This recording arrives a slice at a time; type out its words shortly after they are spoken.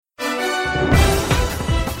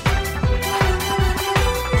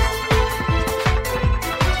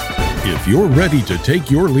you're ready to take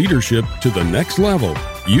your leadership to the next level,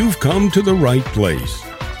 you've come to the right place.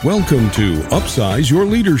 Welcome to Upsize Your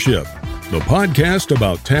Leadership, the podcast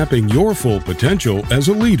about tapping your full potential as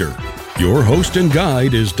a leader. Your host and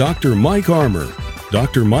guide is Dr. Mike Armour.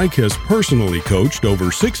 Dr. Mike has personally coached over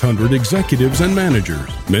 600 executives and managers,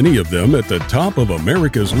 many of them at the top of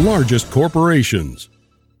America's largest corporations.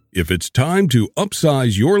 If it's time to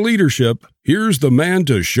upsize your leadership, here's the man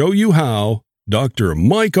to show you how, Dr.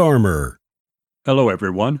 Mike Armour. Hello,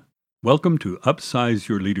 everyone. Welcome to Upsize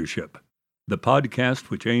Your Leadership, the podcast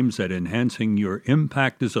which aims at enhancing your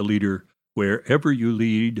impact as a leader wherever you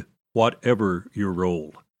lead, whatever your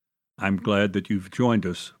role. I'm glad that you've joined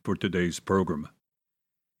us for today's program.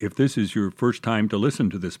 If this is your first time to listen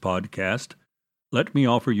to this podcast, let me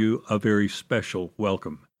offer you a very special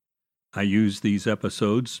welcome. I use these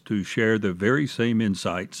episodes to share the very same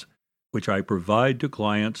insights which I provide to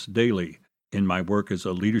clients daily in my work as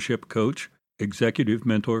a leadership coach, executive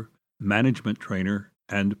mentor, management trainer,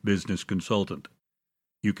 and business consultant.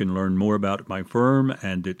 You can learn more about my firm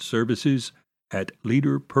and its services at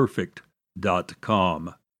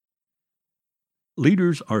leaderperfect.com.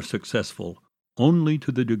 Leaders are successful only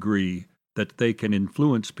to the degree that they can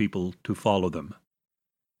influence people to follow them.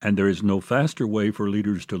 And there is no faster way for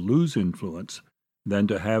leaders to lose influence than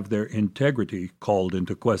to have their integrity called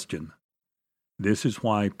into question. This is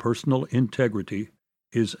why personal integrity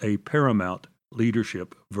is a paramount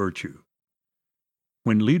leadership virtue.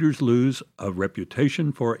 When leaders lose a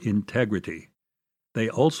reputation for integrity, they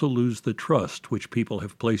also lose the trust which people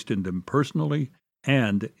have placed in them personally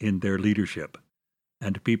and in their leadership.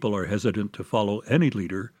 And people are hesitant to follow any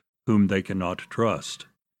leader whom they cannot trust.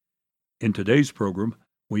 In today's program,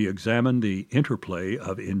 we examine the interplay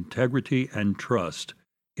of integrity and trust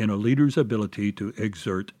in a leader's ability to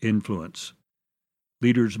exert influence.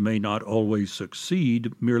 Leaders may not always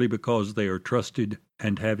succeed merely because they are trusted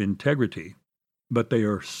and have integrity, but they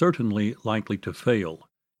are certainly likely to fail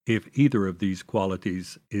if either of these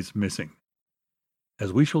qualities is missing.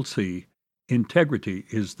 As we shall see, integrity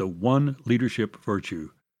is the one leadership virtue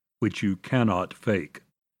which you cannot fake.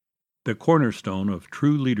 The cornerstone of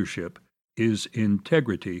true leadership is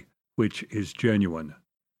integrity which is genuine.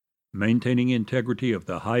 Maintaining integrity of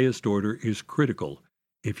the highest order is critical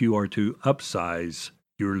if you are to upsize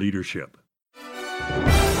your leadership.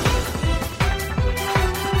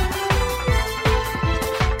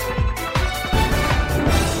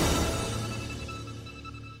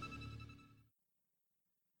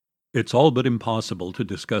 It's all but impossible to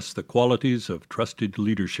discuss the qualities of trusted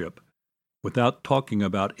leadership without talking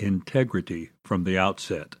about integrity from the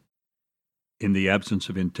outset. In the absence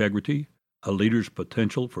of integrity, a leader's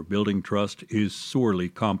potential for building trust is sorely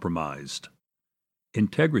compromised.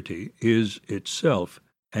 Integrity is itself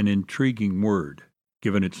an intriguing word,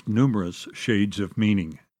 given its numerous shades of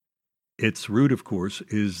meaning. Its root, of course,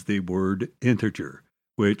 is the word integer,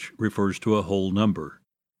 which refers to a whole number.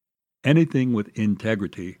 Anything with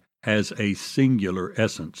integrity has a singular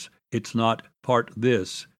essence. It's not part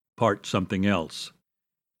this, part something else.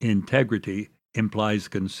 Integrity implies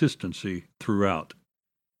consistency throughout.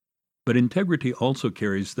 But integrity also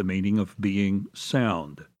carries the meaning of being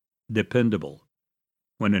sound, dependable.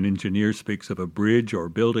 When an engineer speaks of a bridge or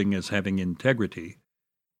building as having integrity,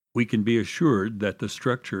 we can be assured that the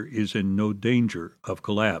structure is in no danger of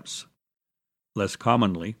collapse. Less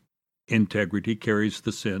commonly, integrity carries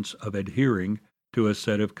the sense of adhering to a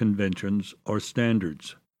set of conventions or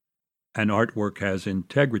standards. An artwork has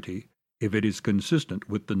integrity if it is consistent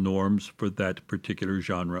with the norms for that particular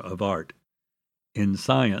genre of art. In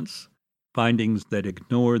science, findings that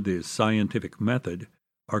ignore the scientific method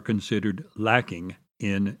are considered lacking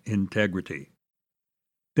in integrity.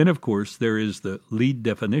 Then, of course, there is the lead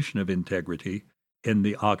definition of integrity in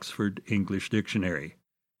the Oxford English Dictionary,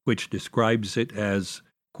 which describes it as,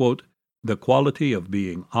 quote, the quality of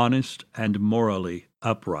being honest and morally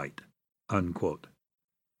upright, unquote.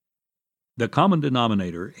 The common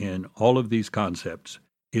denominator in all of these concepts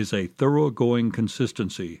is a thoroughgoing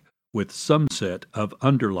consistency with some set of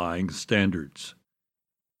underlying standards.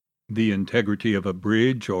 The integrity of a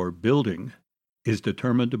bridge or building is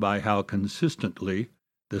determined by how consistently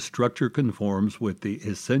the structure conforms with the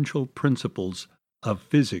essential principles of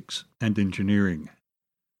physics and engineering.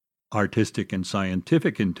 Artistic and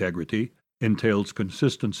scientific integrity entails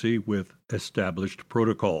consistency with established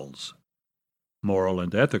protocols. Moral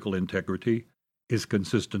and ethical integrity is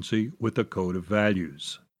consistency with a code of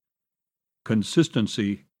values.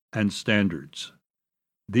 Consistency and standards.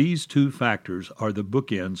 These two factors are the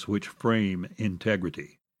bookends which frame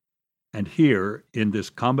integrity. And here, in this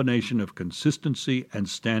combination of consistency and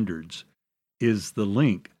standards, is the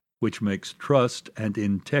link which makes trust and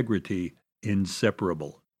integrity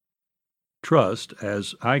inseparable. Trust,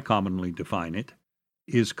 as I commonly define it,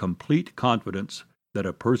 is complete confidence that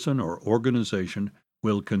a person or organization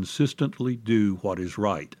will consistently do what is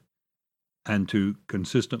right. And to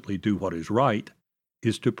consistently do what is right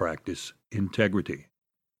is to practice integrity.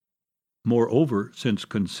 Moreover, since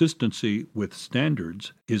consistency with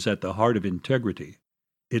standards is at the heart of integrity,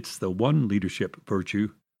 it's the one leadership virtue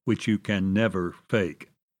which you can never fake.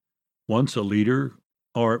 Once a leader,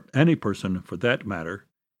 or any person for that matter,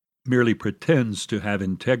 merely pretends to have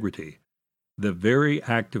integrity, the very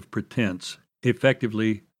act of pretense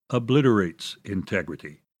effectively obliterates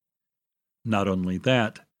integrity. Not only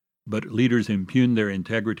that, but leaders impugn their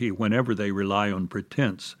integrity whenever they rely on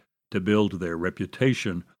pretense to build their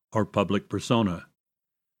reputation or public persona.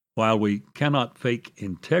 While we cannot fake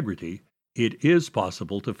integrity, it is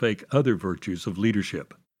possible to fake other virtues of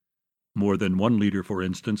leadership. More than one leader, for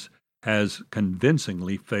instance, has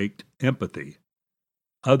convincingly faked empathy.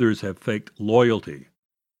 Others have faked loyalty,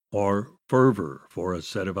 or fervor for a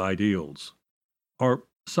set of ideals, or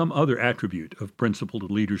some other attribute of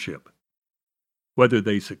principled leadership. Whether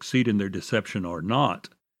they succeed in their deception or not,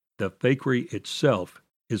 the fakery itself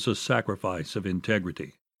is a sacrifice of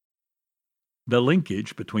integrity. The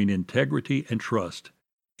linkage between integrity and trust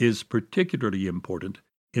is particularly important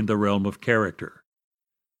in the realm of character.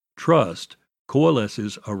 Trust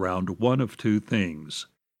coalesces around one of two things: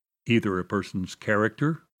 either a person's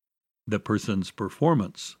character, the person's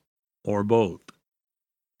performance, or both.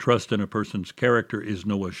 Trust in a person's character is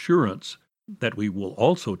no assurance that we will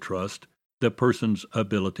also trust the person's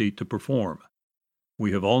ability to perform.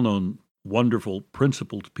 We have all known wonderful,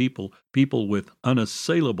 principled people with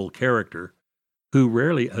unassailable character, who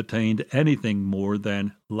rarely attained anything more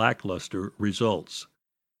than lackluster results.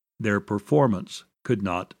 Their performance could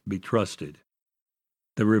not be trusted.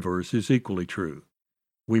 The reverse is equally true.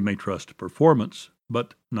 We may trust performance,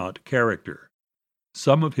 but not character.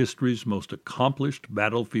 Some of history's most accomplished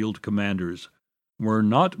battlefield commanders were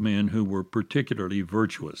not men who were particularly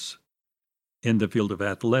virtuous. In the field of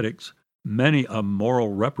athletics, many a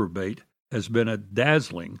moral reprobate has been a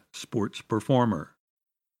dazzling sports performer.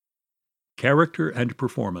 Character and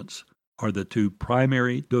performance are the two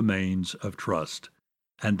primary domains of trust,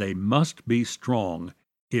 and they must be strong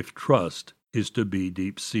if trust is to be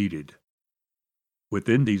deep-seated.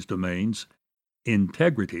 Within these domains,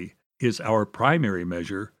 integrity is our primary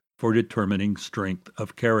measure for determining strength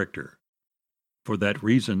of character. For that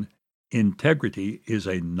reason, integrity is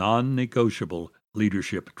a non-negotiable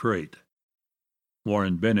leadership trait.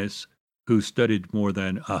 Warren Bennis, who studied more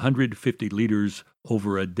than 150 leaders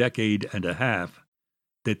over a decade and a half,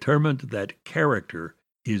 determined that character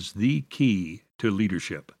is the key to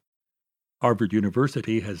leadership. Harvard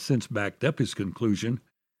University has since backed up his conclusion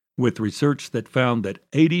with research that found that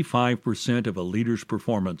 85% of a leader's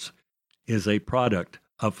performance is a product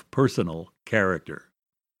of personal character.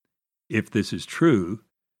 If this is true,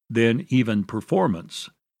 then even performance,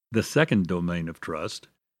 the second domain of trust,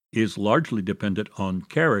 is largely dependent on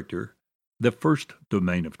character, the first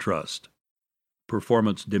domain of trust.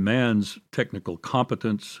 Performance demands technical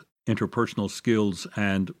competence, interpersonal skills,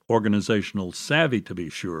 and organizational savvy, to be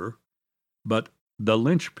sure, but the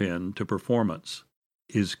linchpin to performance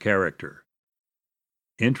is character.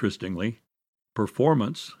 Interestingly,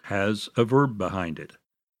 performance has a verb behind it.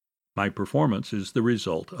 My performance is the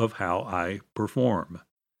result of how I perform.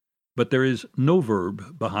 But there is no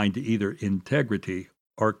verb behind either integrity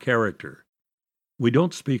or character. We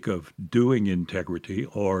don't speak of doing integrity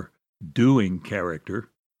or doing character.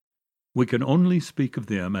 We can only speak of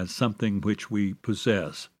them as something which we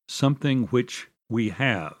possess, something which we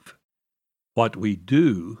have. What we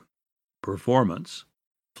do, performance,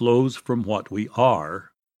 flows from what we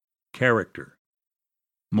are, character.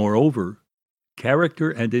 Moreover, character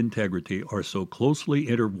and integrity are so closely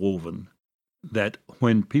interwoven that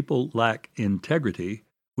when people lack integrity,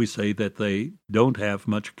 we say that they don't have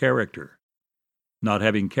much character. Not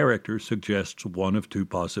having character suggests one of two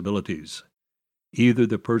possibilities. Either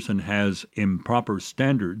the person has improper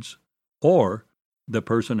standards, or the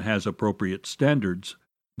person has appropriate standards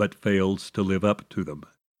but fails to live up to them.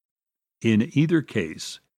 In either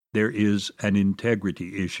case, there is an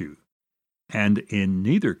integrity issue, and in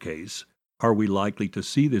neither case are we likely to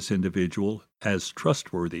see this individual as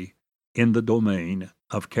trustworthy in the domain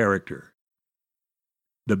of character.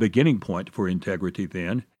 The beginning point for integrity,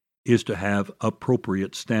 then, is to have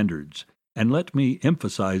appropriate standards, and let me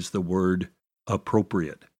emphasize the word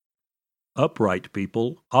appropriate. Upright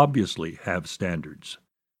people obviously have standards.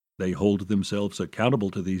 They hold themselves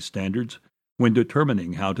accountable to these standards when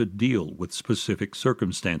determining how to deal with specific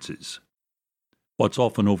circumstances. What's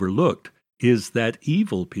often overlooked is that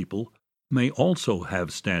evil people may also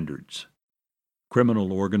have standards.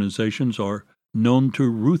 Criminal organizations are known to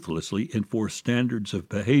ruthlessly enforce standards of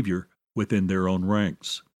behavior within their own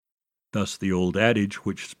ranks. Thus the old adage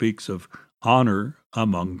which speaks of honor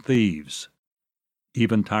among thieves.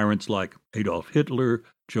 Even tyrants like Adolf Hitler,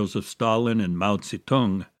 Joseph Stalin, and Mao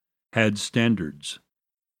Zedong had standards.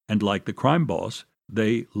 And like the crime boss,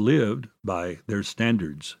 they lived by their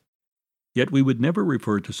standards. Yet we would never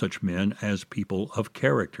refer to such men as people of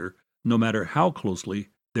character, no matter how closely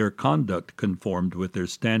their conduct conformed with their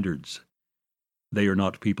standards. They are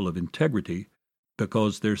not people of integrity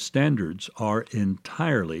because their standards are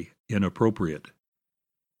entirely inappropriate.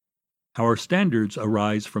 Our standards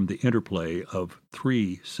arise from the interplay of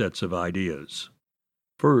three sets of ideas.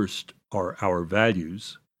 First are our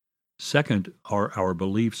values. Second are our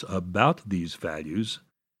beliefs about these values.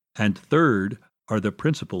 And third are the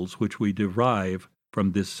principles which we derive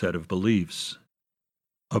from this set of beliefs.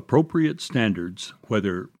 Appropriate standards,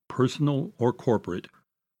 whether personal or corporate,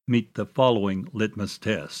 meet the following litmus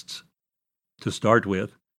tests. To start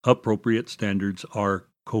with, appropriate standards are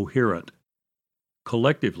coherent.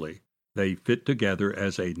 Collectively, they fit together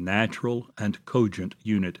as a natural and cogent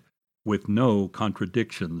unit with no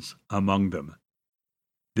contradictions among them.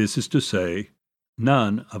 This is to say,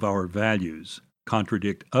 none of our values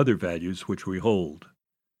contradict other values which we hold,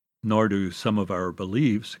 nor do some of our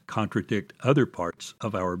beliefs contradict other parts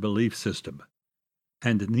of our belief system,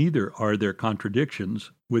 and neither are there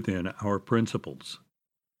contradictions within our principles.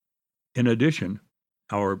 In addition,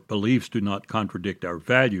 our beliefs do not contradict our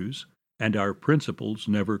values, and our principles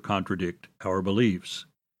never contradict our beliefs.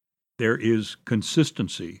 There is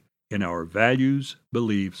consistency in our values,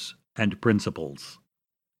 beliefs, and principles.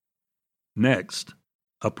 Next,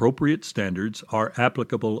 appropriate standards are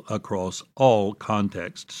applicable across all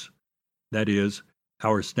contexts. That is,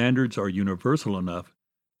 our standards are universal enough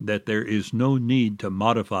that there is no need to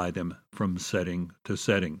modify them from setting to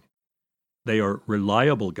setting. They are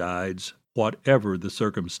reliable guides, whatever the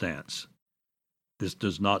circumstance. This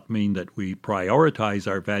does not mean that we prioritize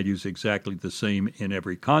our values exactly the same in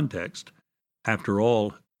every context. After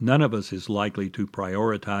all, none of us is likely to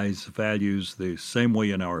prioritize values the same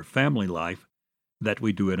way in our family life that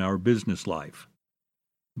we do in our business life.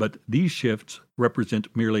 But these shifts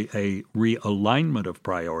represent merely a realignment of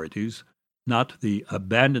priorities, not the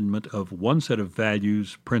abandonment of one set of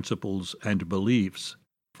values, principles, and beliefs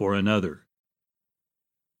for another.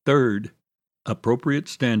 Third, appropriate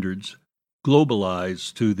standards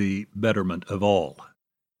globalize to the betterment of all.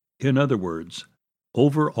 In other words,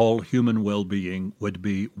 overall human well-being would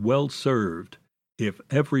be well served if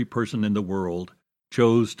every person in the world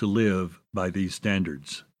chose to live by these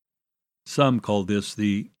standards. Some call this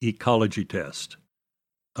the ecology test.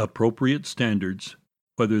 Appropriate standards,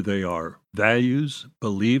 whether they are values,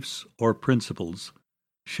 beliefs, or principles,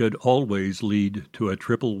 should always lead to a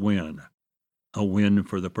triple win. A win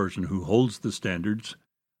for the person who holds the standards,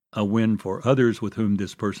 a win for others with whom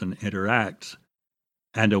this person interacts,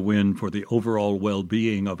 and a win for the overall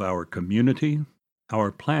well-being of our community,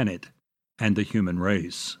 our planet, and the human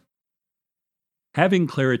race. Having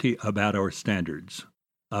clarity about our standards,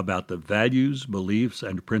 about the values, beliefs,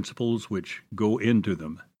 and principles which go into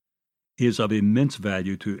them, is of immense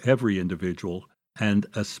value to every individual and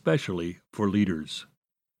especially for leaders.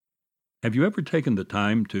 Have you ever taken the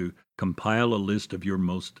time to compile a list of your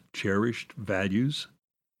most cherished values?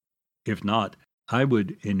 If not, I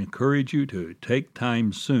would encourage you to take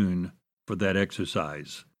time soon for that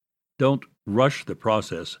exercise. Don't rush the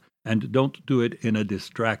process, and don't do it in a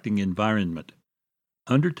distracting environment.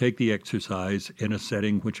 Undertake the exercise in a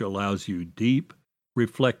setting which allows you deep,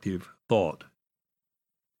 reflective thought.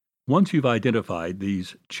 Once you've identified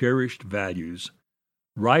these cherished values,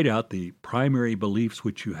 write out the primary beliefs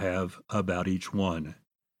which you have about each one.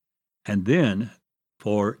 And then,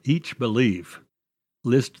 for each belief,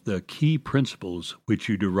 list the key principles which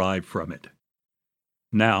you derive from it.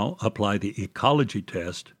 Now apply the ecology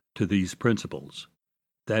test to these principles.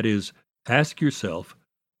 That is, ask yourself,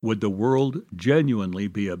 would the world genuinely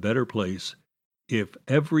be a better place if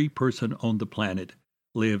every person on the planet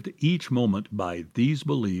lived each moment by these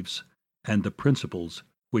beliefs and the principles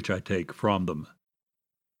which I take from them?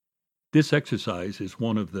 This exercise is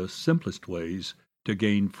one of the simplest ways to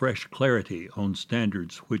gain fresh clarity on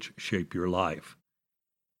standards which shape your life.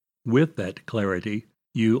 With that clarity,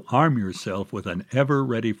 you arm yourself with an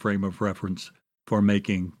ever-ready frame of reference for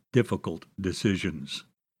making difficult decisions.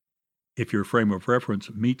 If your frame of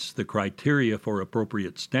reference meets the criteria for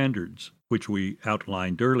appropriate standards, which we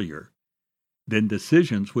outlined earlier, then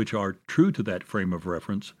decisions which are true to that frame of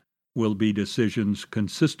reference will be decisions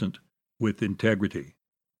consistent with integrity.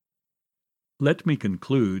 Let me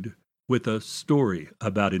conclude with a story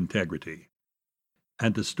about integrity.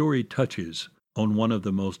 And the story touches on one of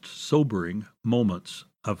the most sobering moments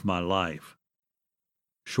of my life.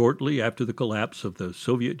 Shortly after the collapse of the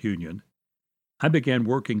Soviet Union, I began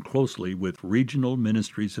working closely with regional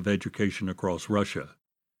ministries of education across Russia.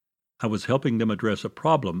 I was helping them address a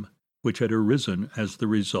problem which had arisen as the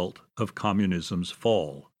result of communism's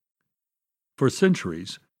fall. For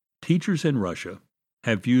centuries, teachers in Russia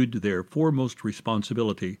have viewed their foremost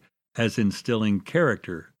responsibility as instilling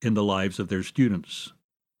character in the lives of their students.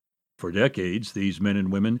 For decades, these men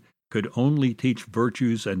and women could only teach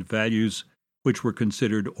virtues and values which were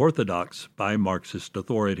considered orthodox by Marxist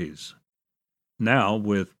authorities. Now,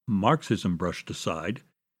 with Marxism brushed aside,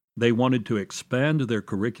 they wanted to expand their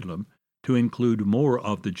curriculum to include more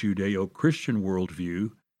of the Judeo-Christian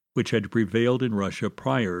worldview which had prevailed in Russia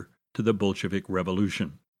prior to the Bolshevik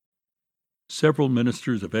Revolution. Several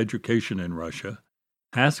ministers of education in Russia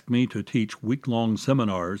asked me to teach week-long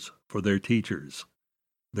seminars for their teachers.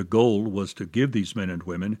 The goal was to give these men and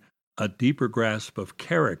women a deeper grasp of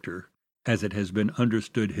character as it has been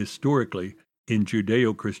understood historically in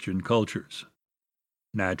Judeo-Christian cultures.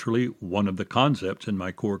 Naturally, one of the concepts in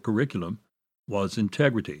my core curriculum was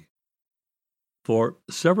integrity. For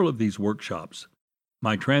several of these workshops,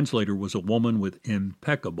 my translator was a woman with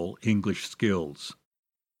impeccable English skills.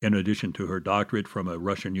 In addition to her doctorate from a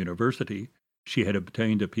Russian university, she had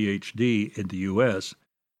obtained a PhD in the U.S.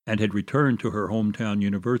 and had returned to her hometown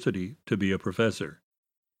university to be a professor.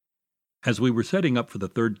 As we were setting up for the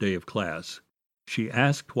third day of class, she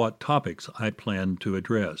asked what topics I planned to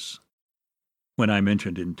address. When I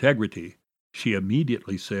mentioned integrity, she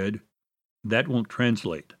immediately said, "That won't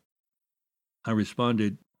translate." I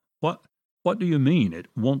responded, What do you mean it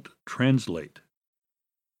won't translate?"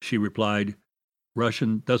 She replied,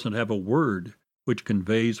 "Russian doesn't have a word which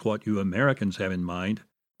conveys what you Americans have in mind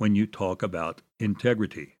when you talk about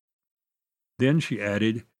integrity." Then she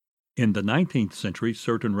added, "In the 19th century,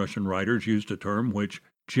 certain Russian writers used a term which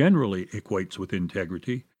generally equates with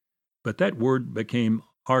integrity, but that word became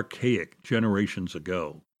archaic generations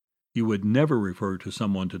ago. You would never refer to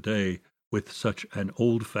someone today with such an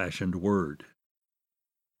old-fashioned word."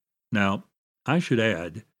 Now, I should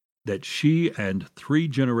add that she and 3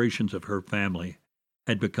 generations of her family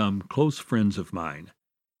had become close friends of mine,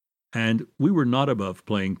 and we were not above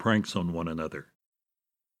playing pranks on one another.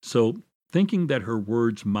 So, thinking that her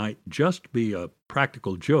words might just be a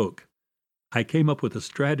practical joke, I came up with a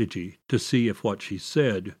strategy to see if what she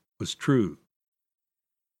said was true.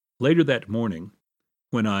 Later that morning,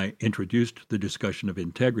 when I introduced the discussion of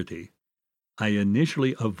integrity, I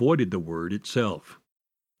initially avoided the word itself.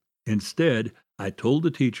 Instead, I told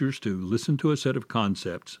the teachers to listen to a set of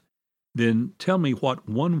concepts, then tell me what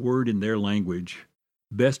one word in their language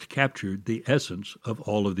best captured the essence of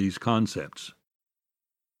all of these concepts.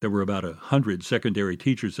 There were about 100 secondary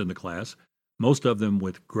teachers in the class, most of them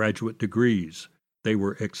with graduate degrees. They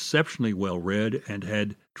were exceptionally well-read and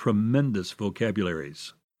had tremendous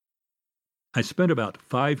vocabularies. I spent about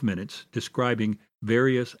 5 minutes describing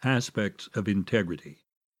various aspects of integrity.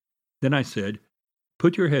 Then I said,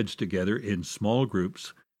 "Put your heads together in small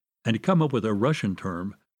groups and come up with a Russian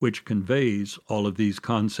term which conveys all of these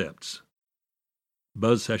concepts."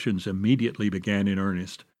 Buzz sessions immediately began in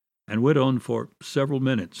earnest and went on for several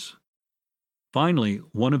minutes. Finally,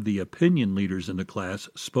 one of the opinion leaders in the class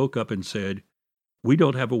spoke up and said, "We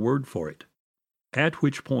don't have a word for it," at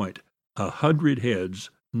which point 100 heads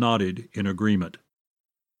nodded in agreement.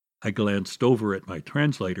 I glanced over at my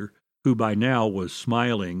translator, who by now was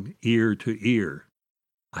smiling ear to ear.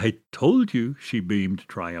 "I told you," she beamed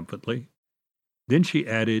triumphantly. Then she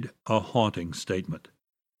added a haunting statement.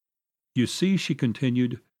 "You see," she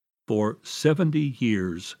continued, "for 70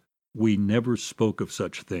 years we never spoke of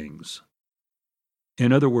such things."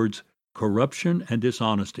 In other words, corruption and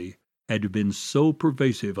dishonesty had been so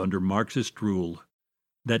pervasive under Marxist rule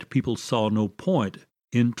that people saw no point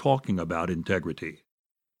in talking about integrity.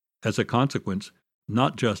 As a consequence,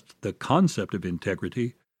 not just the concept of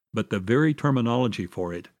integrity, but the very terminology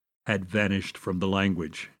for it had vanished from the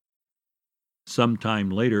language. Some time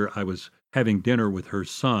later, I was having dinner with her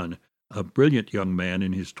son, a brilliant young man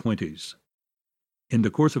in his 20s. In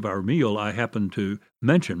the course of our meal, I happened to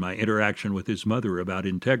mention my interaction with his mother about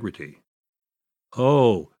integrity.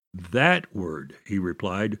 "Oh, that word," he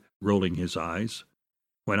replied, rolling his eyes.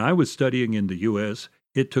 "When I was studying in the U.S.,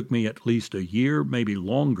 it took me at least a year, maybe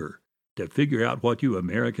longer, to figure out what you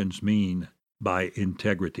Americans mean by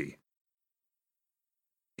integrity."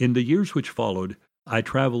 In the years which followed, I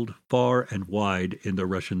traveled far and wide in the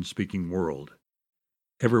Russian-speaking world.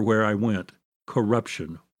 Everywhere I went,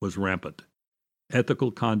 corruption was rampant.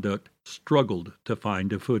 Ethical conduct struggled to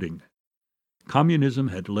find a footing. Communism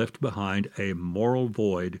had left behind a moral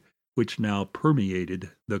void which now permeated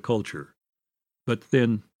the culture. But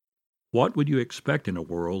then, what would you expect in a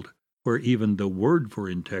world where even the word for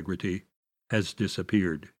integrity has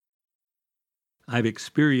disappeared? I've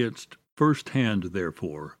experienced firsthand,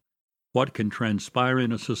 therefore, what can transpire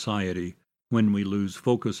in a society when we lose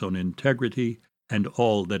focus on integrity and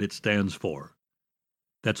all that it stands for.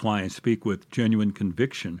 That's why I speak with genuine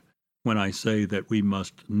conviction when I say that we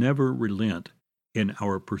must never relent in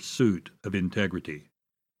our pursuit of integrity.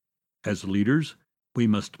 As leaders, we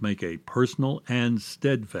must make a personal and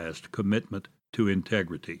steadfast commitment to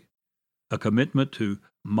integrity, a commitment to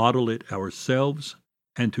model it ourselves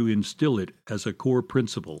and to instill it as a core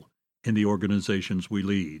principle in the organizations we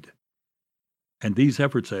lead. And these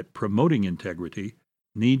efforts at promoting integrity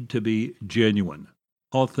need to be genuine,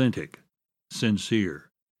 authentic, sincere.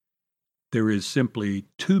 There is simply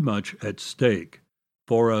too much at stake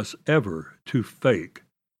for us ever to fake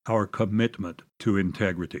our commitment to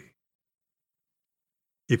integrity.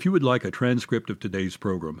 If you would like a transcript of today's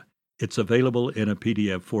program, it's available in a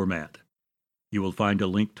PDF format. You will find a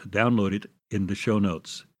link to download it in the show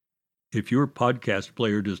notes. If your podcast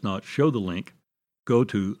player does not show the link, go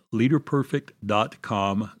to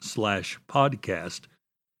leaderperfect.com/podcast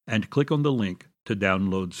and click on the link to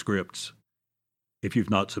download scripts. If you've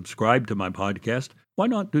not subscribed to my podcast, why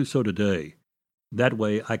not do so today? That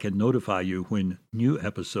way I can notify you when new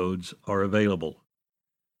episodes are available.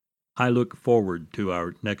 I look forward to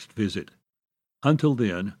our next visit. Until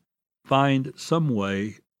then, find some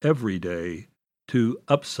way every day to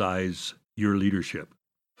upsize your leadership.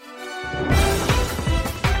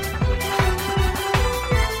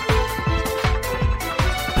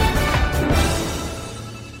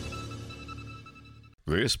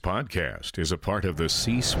 This podcast is a part of the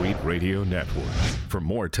C-Suite Radio Network. For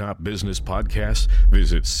more top business podcasts,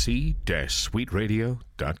 visit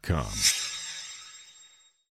c-suiteradio.com.